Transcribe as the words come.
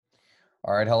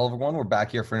All right, hello everyone. We're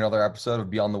back here for another episode of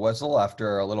Beyond the Whistle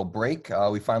after a little break.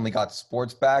 We finally got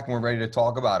sports back and we're ready to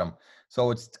talk about them.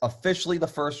 So it's officially the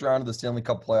first round of the Stanley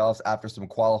Cup playoffs after some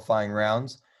qualifying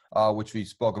rounds, which we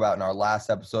spoke about in our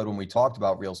last episode when we talked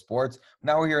about real sports.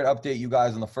 Now we're here to update you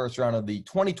guys on the first round of the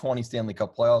 2020 Stanley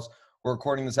Cup playoffs. We're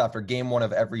recording this after game one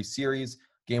of every series.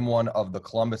 Game one of the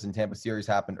Columbus and Tampa series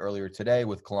happened earlier today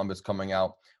with Columbus coming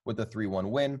out with a 3-1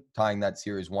 win, tying that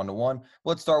series 1-1.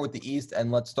 Let's start with the East,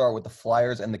 and let's start with the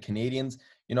Flyers and the Canadiens.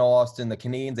 You know, Austin, the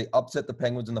Canadiens, they upset the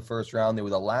Penguins in the first round. They were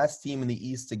the last team in the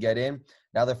East to get in.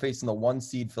 Now they're facing the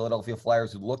one-seed Philadelphia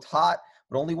Flyers, who looked hot,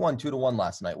 but only won 2-1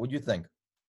 last night. What do you think?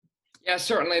 Yeah,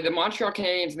 certainly. The Montreal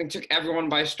Canadiens, I think, took everyone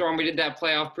by storm. We did that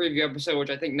playoff preview episode,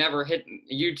 which I think never hit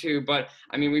YouTube. But,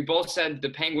 I mean, we both said the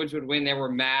Penguins would win. They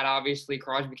were mad, obviously.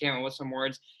 Crosby came out with some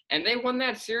words. And they won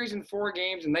that series in 4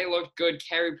 games, and they looked good.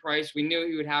 Carey Price, we knew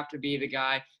he would have to be the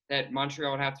guy that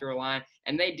Montreal would have to rely on.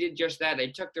 And they did just that. They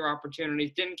took their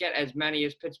opportunities, didn't get as many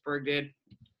as Pittsburgh did,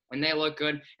 and they look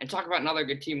good. And talk about another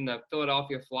good team, the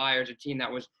Philadelphia Flyers, a team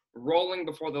that was rolling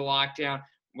before the lockdown,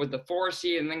 with the 4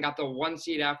 seed and then got the 1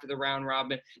 seed after the round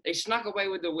robin. They snuck away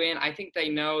with the win. I think they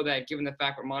know that, given the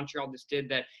fact what Montreal just did,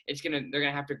 that they're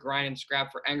gonna have to grind and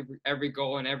scrap for every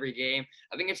goal in every game.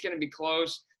 I think it's gonna be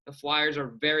close. The Flyers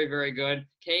are very, very good.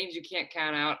 Canes, you can't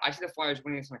count out. I see the Flyers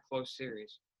winning this in a close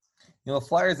series. You know, the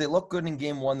Flyers, they look good in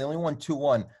game one. They only won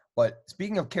 2-1. But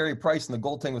speaking of Carey Price and the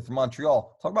goaltending with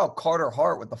Montreal, talk about Carter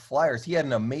Hart with the Flyers. He had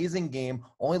an amazing game,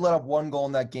 only let up one goal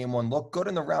in that game one, looked good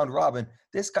in the round robin.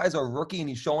 This guy's a rookie and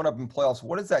he's showing up in playoffs.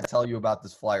 What does that tell you about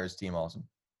this Flyers team, Austin?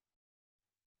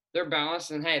 They're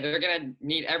balanced, and hey, they're going to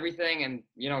need everything. And,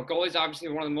 goalie's obviously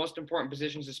one of the most important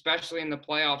positions, especially in the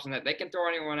playoffs, and that they can throw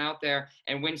anyone out there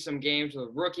and win some games with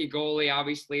a rookie goalie.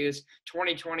 Obviously, this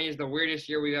 2020 is the weirdest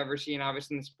year we've ever seen,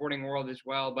 obviously, in the sporting world as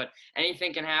well. But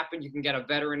anything can happen. You can get a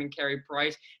veteran in Carey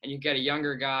Price, and you get a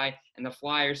younger guy. And the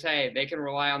Flyers, hey, they can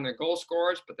rely on their goal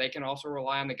scorers, but they can also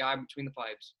rely on the guy between the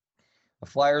pipes. The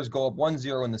Flyers go up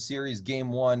 1-0 in the series.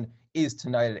 Game one is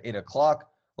tonight at 8 o'clock.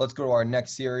 Let's go to our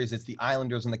next series. It's the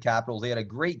Islanders and the Capitals. They had a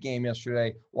great game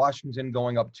yesterday. Washington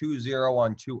going up 2-0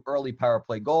 on 2 early power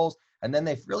play goals. And then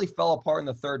they really fell apart in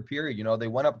the third period. You know, they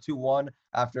went up 2-1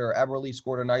 after Eberle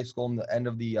scored a nice goal in the end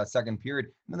of the second period.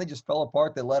 And then they just fell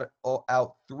apart. They let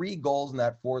out 3 goals in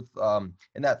that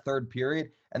third period,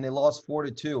 and they lost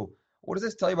 4-2. What does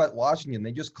this tell you about Washington?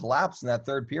 They just collapsed in that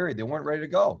third period. They weren't ready to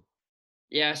go.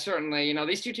 Yeah, certainly.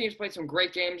 These two teams played some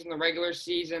great games in the regular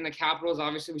season. The Capitals,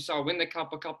 obviously, we saw win the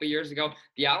Cup a couple of years ago.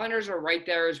 The Islanders are right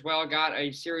there as well, got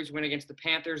a series win against the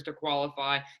Panthers to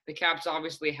qualify. The Caps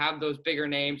obviously have those bigger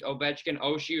names, Ovechkin,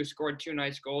 Oshie, who scored 2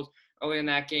 nice goals early in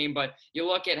that game. But you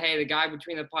look at, hey, the guy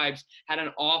between the pipes had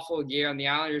an awful year, and the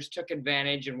Islanders took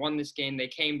advantage and won this game. They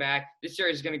came back. This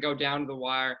series is going to go down to the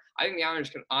wire. I think the Islanders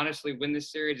can honestly win this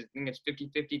series. I think it's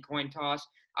 50-50 coin toss.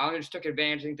 Islanders took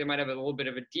advantage. I think they might have a little bit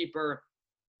of a deeper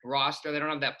roster. They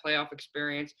don't have that playoff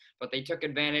experience, but they took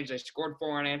advantage. They scored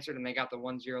 4 unanswered, and they got the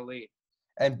 1-0 lead.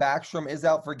 And Backstrom is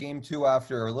out for game 2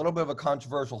 after a little bit of a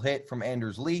controversial hit from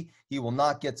Anders Lee. He will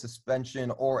not get suspension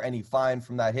or any fine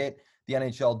from that hit. The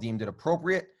NHL deemed it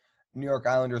appropriate. New York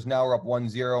Islanders now are up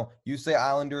 1-0. You say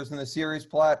Islanders in the series,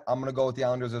 Platt. I'm going to go with the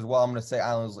Islanders as well. I'm going to say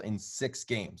Islanders in 6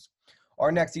 games.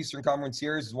 Our next Eastern Conference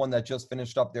series is one that just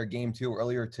finished up their game 2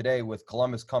 earlier today, with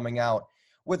Columbus coming out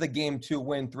with a game 2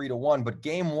 win 3-1. But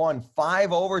game 1, 5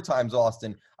 overtimes,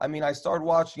 Austin. I mean, I started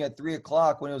watching at 3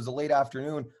 o'clock when it was a late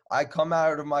afternoon. I come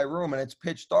out of my room and it's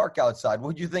pitch dark outside.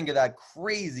 What do you think of that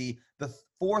crazy, the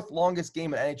 4th longest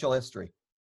game in NHL history?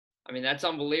 I mean, that's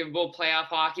unbelievable. Playoff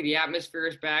hockey, the atmosphere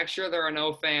is back. Sure, there are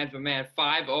no fans, but man,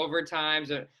 5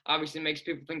 overtimes. It obviously makes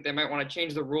people think they might want to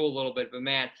change the rule a little bit. But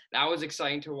man, that was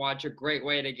exciting to watch. A great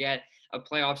way to get a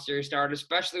playoff series started,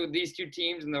 especially with these two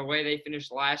teams and the way they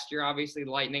finished last year. Obviously,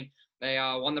 Lightning, they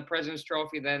won the President's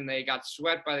Trophy. Then they got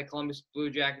swept by the Columbus Blue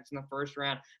Jackets in the first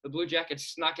round. The Blue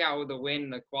Jackets snuck out with a win in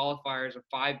the qualifiers of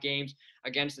 5 games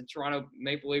against the Toronto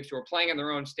Maple Leafs, who were playing in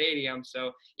their own stadium.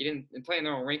 So you didn't play in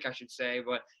their own rink, I should say.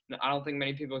 But I don't think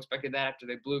many people expected that after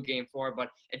they blew game 4. But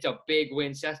it's a big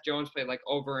win. Seth Jones played like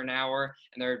over an hour,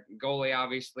 and their goalie,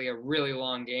 obviously, a really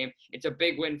long game. It's a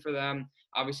big win for them,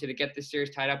 obviously, to get this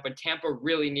series tied up. But Tampa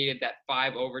really needed that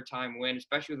 5 overtime win,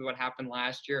 especially with what happened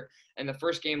last year. In the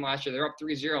first game last year, they're up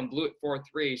 3-0 and blew it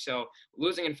 4-3. So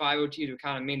losing in 5 OTs would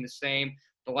kind of mean the same.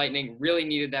 The Lightning really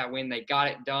needed that win. They got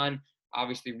it done,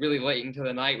 obviously really late into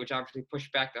the night, which obviously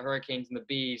pushed back the Hurricanes and the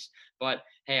Bees. But,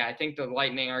 hey, I think the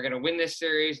Lightning are going to win this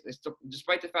series.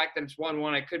 Despite the fact that it's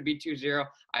 1-1, it could be 2-0.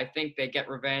 I think they get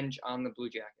revenge on the Blue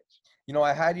Jackets.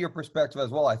 I had your perspective as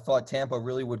well. I thought Tampa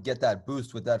really would get that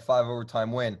boost with that 5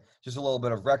 overtime win. Just a little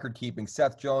bit of record keeping.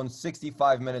 Seth Jones,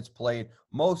 65 minutes played,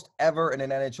 most ever in an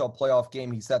NHL playoff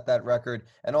game. He set that record.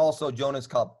 And also Jonas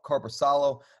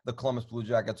Carpasalo, the Columbus Blue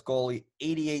Jackets goalie,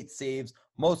 88 saves,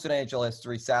 most in NHL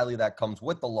history. Sadly, that comes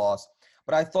with the loss.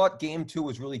 But I thought game two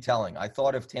was really telling. I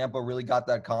thought if Tampa really got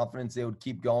that confidence, they would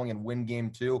keep going and win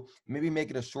game two, maybe make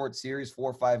it a short series,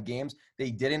 4 or 5 games. They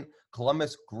didn't.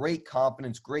 Columbus, great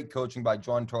confidence, great coaching by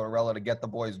John Tortorella to get the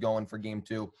boys going for game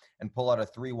two and pull out a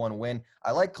 3-1 win.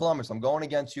 I like Columbus. I'm going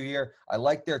against you here. I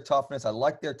like their toughness. I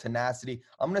like their tenacity.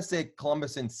 I'm going to say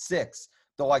Columbus in 6,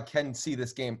 though I can see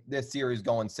this series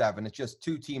going 7. It's just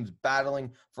two teams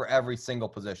battling for every single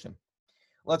position.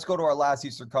 Let's go to our last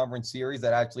Eastern Conference series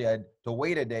that actually had to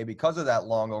wait a day because of that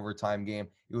long overtime game.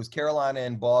 It was Carolina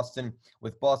and Boston,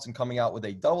 with Boston coming out with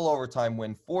a double overtime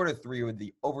win, 4-3, with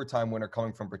the overtime winner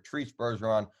coming from Patrice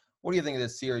Bergeron. What do you think of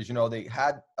this series? They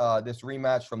had this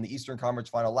rematch from the Eastern Conference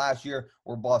final last year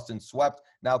where Boston swept.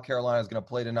 Now Carolina is going to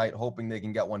play tonight, hoping they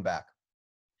can get one back.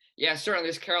 Yeah, certainly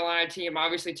this Carolina team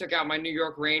obviously took out my New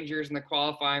York Rangers in the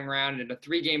qualifying round in a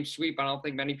 3-game sweep. I don't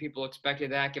think many people expected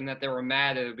that, given that they were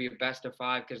mad that it would be a best of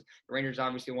 5 because the Rangers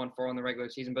obviously won 4 in the regular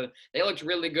season. But they looked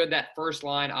really good. That first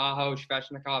line, Aho,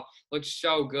 Svechnikov, looked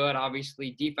so good.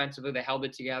 Obviously, defensively, they held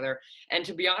it together. And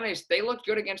to be honest, they looked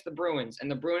good against the Bruins.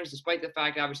 And the Bruins, despite the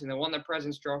fact, obviously, they won the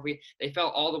President's Trophy, they fell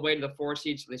all the way to the 4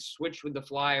 seed, so they switched with the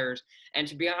Flyers. And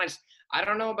to be honest, I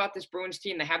don't know about this Bruins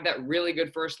team. They have that really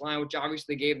good first line, which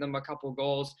obviously gave them a couple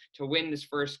goals to win this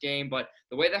first game. But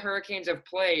the way the Hurricanes have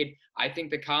played, I think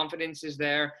the confidence is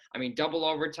there. I mean, double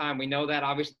overtime. We know that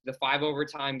obviously the 5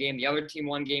 overtime game, the other team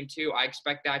won game 2. I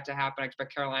expect that to happen. I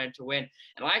expect Carolina to win.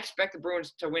 And I expect the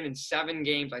Bruins to win in 7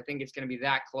 games. I think it's going to be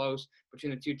that close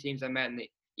between the two teams that met in the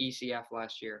ECF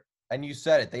last year. And you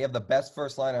said it. They have the best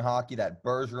first line in hockey, that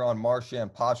Bergeron,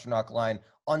 Marchand, Pastrnak line,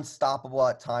 unstoppable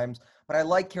at times. But I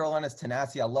like Carolina's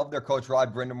tenacity. I love their coach,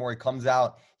 Rod Brind'Amour. He comes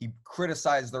out, he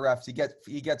criticizes the refs.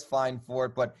 He gets fined for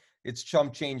it, but it's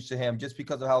chump change to him just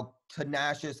because of how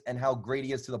tenacious and how great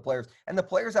he is to the players. And the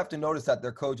players have to notice that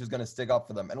their coach is going to stick up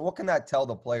for them. And what can that tell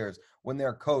the players when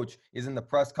their coach is in the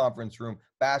press conference room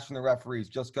bashing the referees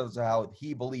just because of how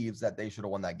he believes that they should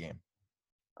have won that game?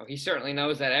 Oh, he certainly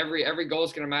knows that every goal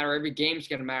is going to matter. Every game's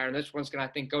going to matter. And this one's going to,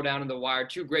 I think, go down to the wire.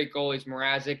 2 great goalies,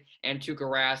 Mrazek and Tuukka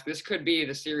Rask. This could be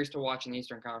the series to watch in the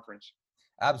Eastern Conference.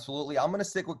 Absolutely. I'm going to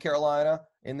stick with Carolina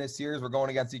in this series. We're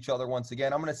going against each other once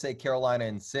again. I'm going to say Carolina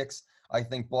in 6. I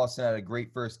think Boston had a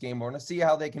great first game. We're going to see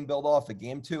how they can build off it.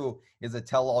 Game 2 is a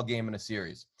tell-all game in a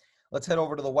series. Let's head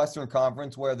over to the Western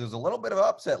Conference, where there's a little bit of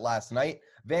upset last night.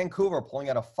 Vancouver pulling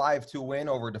out a 5-2 win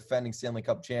over defending Stanley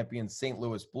Cup champions St.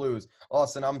 Louis Blues.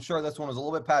 Austin, I'm sure this one was a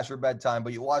little bit past your bedtime,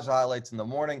 but you watched the highlights in the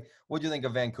morning. What do you think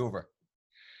of Vancouver?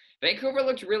 Vancouver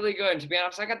looked really good. And to be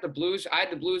honest, I had the Blues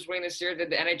winning this year. Did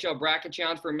the NHL bracket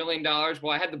challenge for $1 million.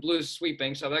 Well, I had the Blues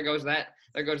sweeping, so there goes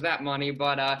that money.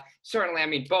 But certainly, I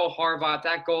mean, Bo Horvat,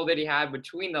 that goal that he had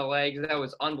between the legs, that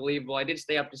was unbelievable. I did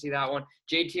stay up to see that one.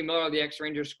 JT Miller, the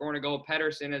ex-Ranger, scoring a goal.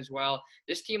 Pedersen as well.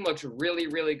 This team looks really,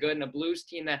 really good. And a Blues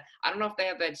team that I don't know if they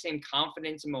have that same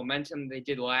confidence and momentum they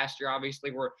did last year.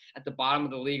 Obviously, we're at the bottom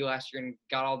of the league last year and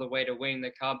got all the way to winning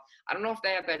the Cup. I don't know if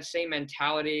they have that same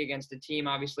mentality against a team,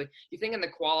 obviously. You think in the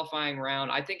qualifying round,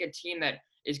 I think a team that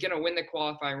is going to win the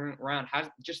qualifying round has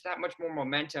just that much more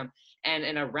momentum. And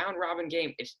in a round-robin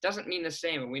game, it doesn't mean the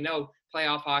same. And we know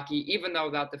playoff hockey, even though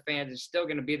without the fans, is still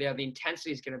going to be there. The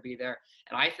intensity is going to be there.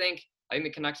 And I think the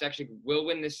Canucks actually will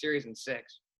win this series in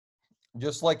 6.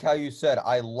 Just like how you said,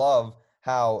 I love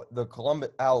how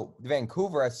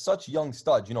Vancouver has such young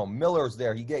studs. Miller's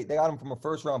there. They got him from a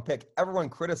first-round pick. Everyone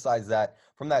criticized that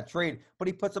from that trade, but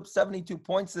he puts up 72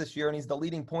 points this year, and he's the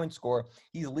leading point scorer.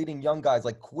 He's leading young guys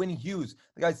like Quinn Hughes.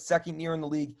 The guy's second year in the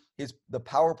league. The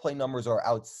power play numbers are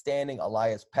outstanding.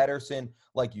 Elias Pettersson,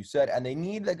 like you said, and they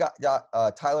need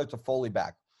Tyler Toffoli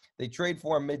back. They trade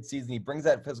for him midseason. He brings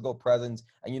that physical presence.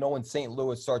 And when St.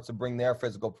 Louis starts to bring their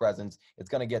physical presence, it's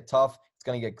going to get tough. It's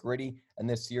going to get gritty. And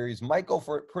this series might go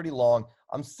for it pretty long.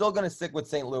 I'm still going to stick with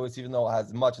St. Louis, even though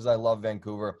as much as I love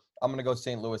Vancouver, I'm going to go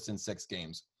St. Louis in 6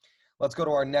 games. Let's go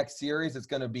to our next series. It's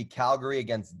going to be Calgary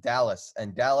against Dallas.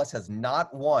 And Dallas has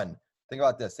not won. Think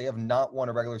about this. They have not won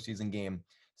a regular season game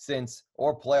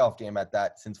or playoff game at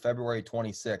that, since February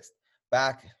 26th,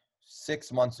 back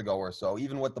 6 months ago or so,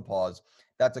 even with the pause.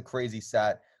 That's a crazy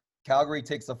stat. Calgary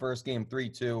takes the first game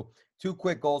 3-2. 2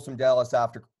 quick goals from Dallas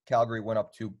after Calgary went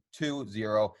up to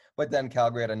 2-0. But then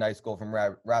Calgary had a nice goal from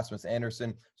Rasmus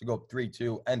Andersson to go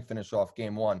 3-2 and finish off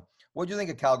game 1. What do you think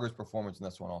of Calgary's performance in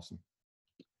this one, Austin?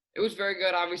 It was very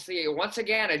good. Obviously, once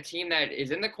again, a team that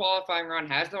is in the qualifying run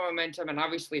has the momentum, and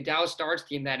obviously a Dallas Stars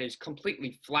team that is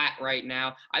completely flat right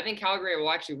now. I think Calgary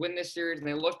will actually win this series, and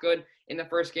they look good in the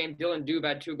first game. Dylan Dube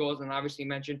had 2 goals, and obviously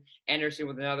mentioned Anderson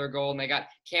with another goal, and they got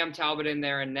Cam Talbot in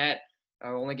there in net.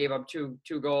 Only gave up two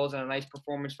goals and a nice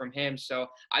performance from him. So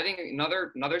I think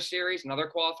another series, another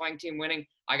qualifying team winning.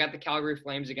 I got the Calgary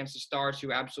Flames against the Stars,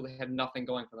 who absolutely have nothing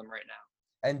going for them right now.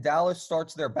 And Dallas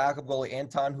starts their backup goalie,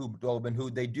 Anton Khudobin, who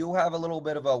they do have a little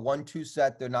bit of a 1-2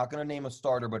 set. They're not going to name a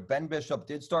starter, but Ben Bishop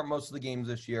did start most of the games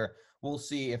this year. We'll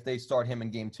see if they start him in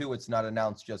game 2. It's not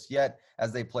announced just yet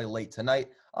as they play late tonight.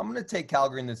 I'm going to take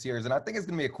Calgary in this series, and I think it's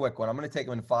going to be a quick one. I'm going to take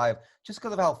them in 5 just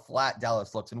because of how flat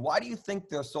Dallas looks. And why do you think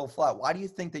they're so flat? Why do you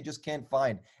think they just can't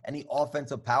find any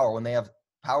offensive power when they have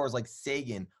powers like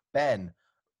Sagan, Ben,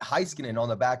 Heiskanen on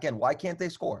the back end? Why can't they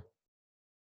score?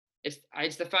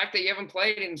 It's the fact that you haven't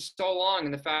played in so long,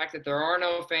 and the fact that there are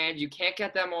no fans. You can't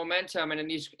get that momentum, and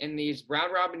in these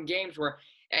round robin games where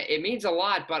it means a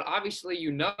lot, but obviously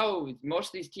most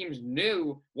of these teams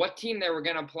knew what team they were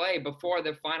going to play before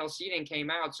the final seeding came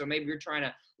out. So maybe you're trying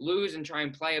to lose and try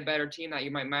and play a better team that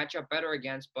you might match up better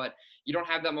against, but you don't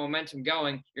have that momentum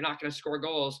going. You're not going to score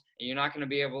goals, and you're not going to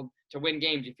be able to win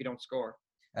games if you don't score.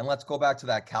 And let's go back to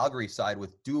that Calgary side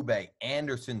with Dubé,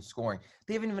 Anderson scoring.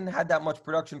 They haven't even had that much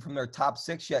production from their top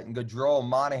 6 yet in Gaudreau,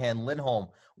 Monahan, Lindholm.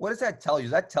 What does that tell you?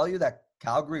 Does that tell you that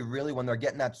Calgary really, when they're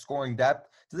getting that scoring depth,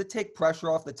 does it take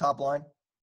pressure off the top line?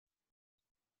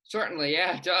 Certainly,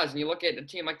 yeah, it does. And you look at a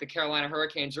team like the Carolina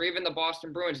Hurricanes or even the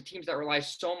Boston Bruins, teams that rely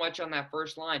so much on that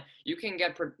first line. You can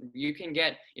get the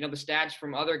stats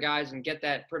from other guys and get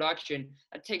that production.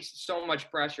 That takes so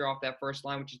much pressure off that first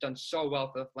line, which has done so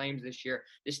well for the Flames this year.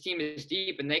 This team is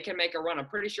deep and they can make a run. I'm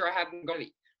pretty sure I have them going to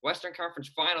the Western Conference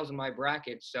Finals in my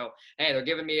bracket. So hey, they're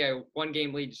giving me a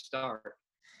 1-game lead to start.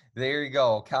 There you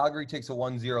go. Calgary takes a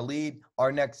 1-0 lead.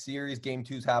 Our next series, game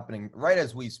 2, is happening right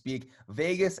as we speak.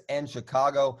 Vegas and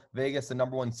Chicago. Vegas, the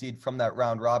number 1 seed from that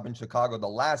round robin. Chicago, the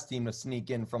last team to sneak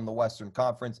in from the Western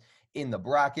Conference in the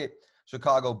bracket.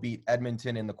 Chicago beat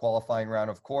Edmonton in the qualifying round,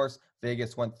 of course.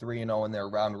 Vegas went 3-0 in their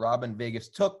round robin. Vegas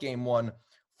took game 1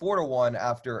 4-1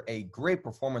 after a great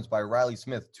performance by Riley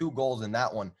Smith. 2 goals in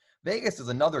that one. Vegas is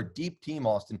another deep team,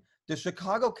 Austin. Does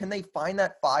Chicago, can they find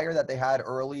that fire that they had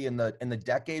early in the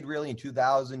decade, really, in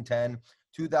 2010,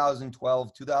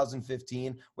 2012,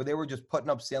 2015, where they were just putting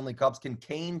up Stanley Cups? Can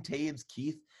Kane, Taves,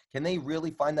 Keith, can they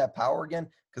really find that power again?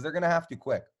 Because they're going to have to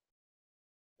quick.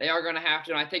 They are going to have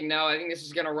to, and I think no. I think this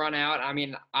is going to run out. I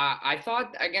mean, I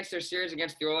thought against their series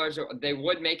against the Oilers, they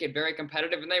would make it very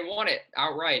competitive, and they won it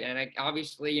outright. And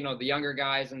obviously, the younger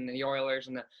guys and the Oilers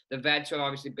and the vets who have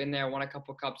obviously been there, won a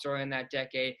couple cups early in that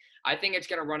decade. I think it's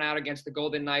going to run out against the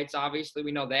Golden Knights. Obviously,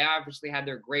 we know they obviously had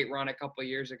their great run a couple of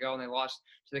years ago, and they lost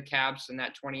to the Caps in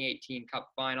that 2018 Cup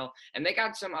final. And they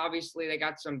got some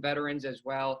veterans as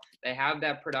well. They have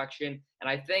that production, and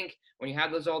I think when you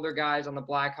have those older guys on the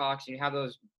Blackhawks and you have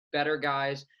those better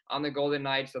guys on the Golden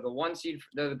Knights. They're the 1 seed.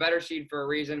 They're the better seed for a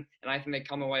reason, and I think they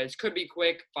come away. This could be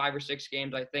quick, 5 or 6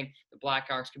 games. I think the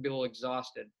Blackhawks could be a little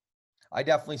exhausted. I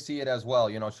definitely see it as well.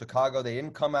 Chicago, they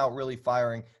didn't come out really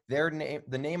firing. The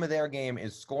name of their game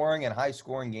is scoring and high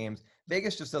scoring games.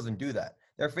 Vegas just doesn't do that.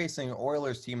 They're facing an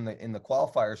Oilers team in the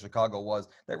qualifier, Chicago was,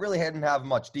 that really hadn't have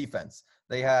much defense.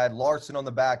 They had Larson on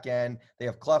the back end. They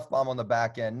have Clefbaum on the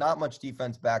back end. Not much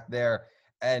defense back there.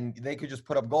 And they could just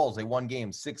put up goals. They won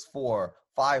games 6-4,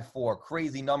 5-4,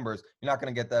 crazy numbers. You're not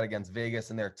going to get that against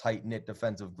Vegas and their tight-knit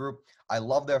defensive group. I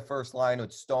love their first line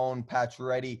with Stone,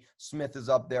 Pacioretty. Smith is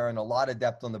up there and a lot of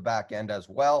depth on the back end as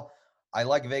well. I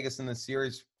like Vegas in this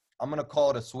series. I'm going to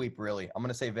call it a sweep, really. I'm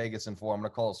going to say Vegas in 4. I'm going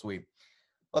to call it a sweep.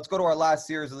 Let's go to our last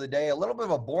series of the day. A little bit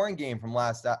of a boring game from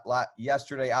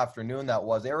yesterday afternoon. That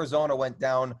was Arizona went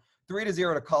down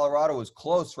 3-0 to Colorado. It was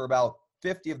close for about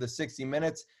 50 of the 60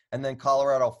 minutes. And then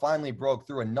Colorado finally broke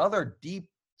through. Another deep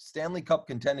Stanley Cup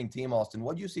contending team, Austin.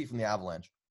 What do you see from the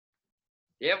Avalanche?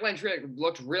 The Avalanche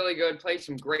looked really good, played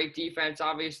some great defense,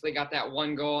 obviously got that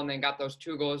 1 goal and then got those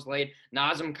 2 goals late.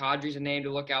 Nazem Kadri's a name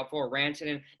to look out for.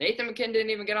 Rantanen. Nathan McKinnon didn't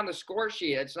even get on the score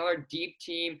sheet. It's another deep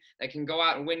team that can go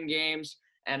out and win games.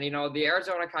 And, the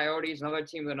Arizona Coyotes, another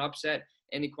team with an upset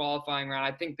in the qualifying round.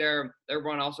 I think their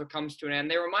run also comes to an end.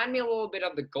 They remind me a little bit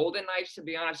of the Golden Knights, to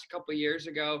be honest, a couple of years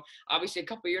ago. Obviously, a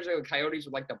couple of years ago, the Coyotes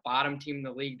were like the bottom team in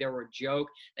the league. They were a joke.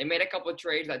 They made a couple of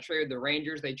trades. That traded the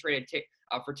Rangers. They traded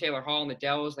for Taylor Hall and the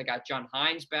Devils. They got John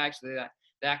Hines back, so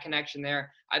that connection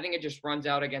there. I think it just runs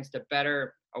out against a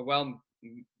better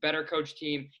coach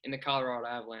team in the Colorado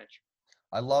Avalanche.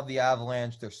 I love the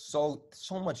Avalanche. There's so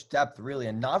much depth, really.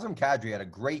 And Nazem Kadri had a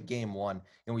great game one,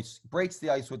 and he breaks the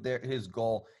ice with his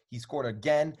goal. He scored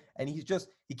again, and he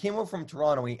came over from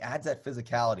Toronto, and he adds that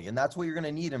physicality, and that's what you're going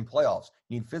to need in playoffs.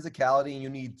 You need physicality, and you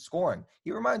need scoring.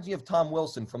 He reminds me of Tom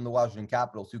Wilson from the Washington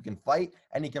Capitals, who can fight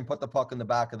and he can put the puck in the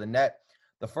back of the net.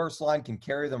 The first line can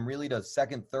carry them really to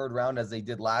second, third round as they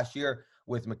did last year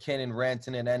with McKinnon,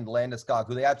 Rantanen, and Landeskog,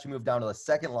 who they actually moved down to the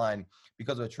second line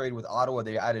because of a trade with Ottawa.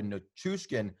 They added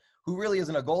Nichushkin, who really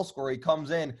isn't a goal scorer. He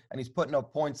comes in and he's putting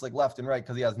up points like left and right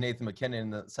because he has Nathan McKinnon in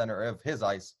the center of his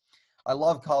ice. I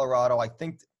love Colorado. I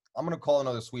think I'm going to call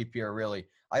another sweep here, really.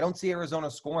 I don't see Arizona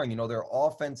scoring. Their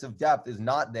offensive depth is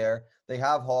not there. They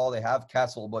have Hall, they have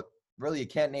Kessel, but really you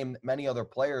can't name many other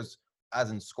players as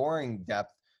in scoring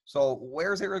depth. So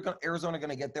where's Arizona going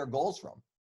to get their goals from?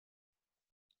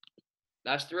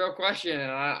 That's the real question.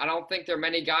 And I don't think there are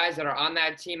many guys that are on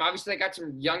that team. Obviously, they got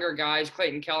some younger guys.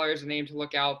 Clayton Keller is a name to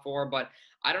look out for, but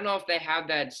I don't know if they have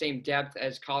that same depth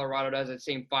as Colorado does, that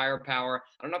same firepower.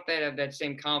 I don't know if they have that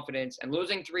same confidence. And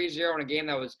losing 3-0 in a game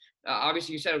that was,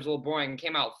 obviously you said it was a little boring,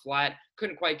 came out flat,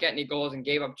 couldn't quite get any goals and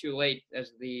gave up too late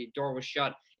as the door was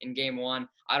shut in game one.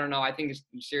 I don't know. I think this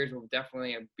series will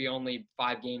definitely be only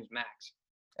 5 games max.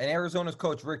 And Arizona's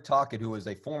coach, Rick Tocchet, who is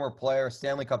a former player,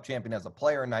 Stanley Cup champion as a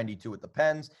player in 92 with the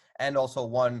Pens, and also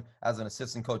won as an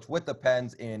assistant coach with the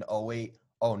Pens in 08,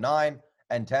 09,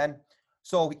 and 10.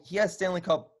 So he has Stanley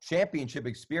Cup championship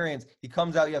experience. He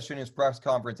comes out yesterday in his press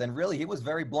conference, and really he was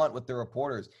very blunt with the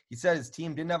reporters. He said his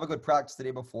team didn't have a good practice the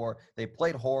day before. They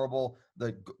played horrible.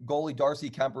 The goalie, Darcy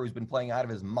Kemper, who's been playing out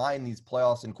of his mind these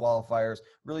playoffs and qualifiers,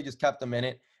 really just kept them in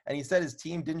it. And he said his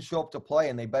team didn't show up to play,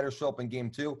 and they better show up in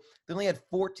game 2. They only had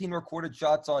 14 recorded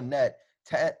shots on net,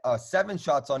 7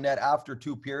 shots on net after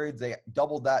 2 periods. They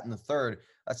doubled that in the third.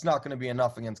 That's not going to be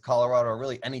enough against Colorado or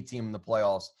really any team in the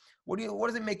playoffs. What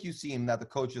does it make you seem that the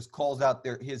coach just calls out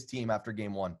his team after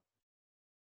game 1?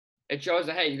 It shows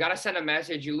that, hey, you got to send a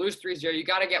message. You lose 3-0. You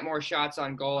got to get more shots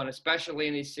on goal, and especially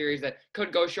in these series that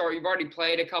could go short. You've already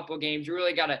played a couple games. You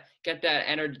really got to get that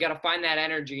energy. You got to find that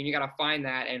energy, and you got to find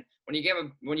that. And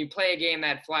when you play a game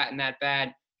that flat and that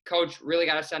bad, coach really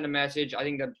got to send a message. I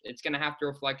think that it's going to have to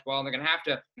reflect well, and they're going to have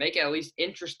to make it at least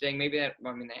interesting. Maybe they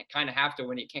kind of have to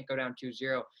when you can't go down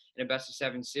 2-0 in a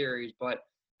best-of-7 series. But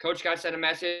coach got to send a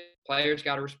message. Players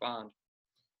got to respond.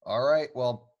 All right.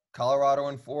 Well, Colorado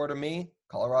in 4 to me.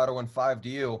 Colorado in 5 to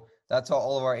you. That's how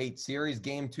all of our 8 series.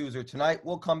 Game 2s are tonight.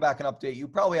 We'll come back and update you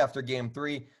probably after game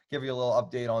 3, give you a little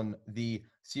update on the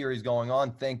series going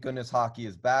on. Thank goodness hockey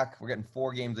is back. We're getting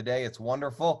 4 games a day. It's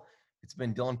wonderful. It's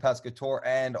been Dylan Pescatore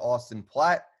and Austin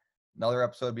Platt. Another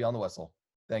episode Beyond the Whistle.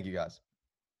 Thank you, guys.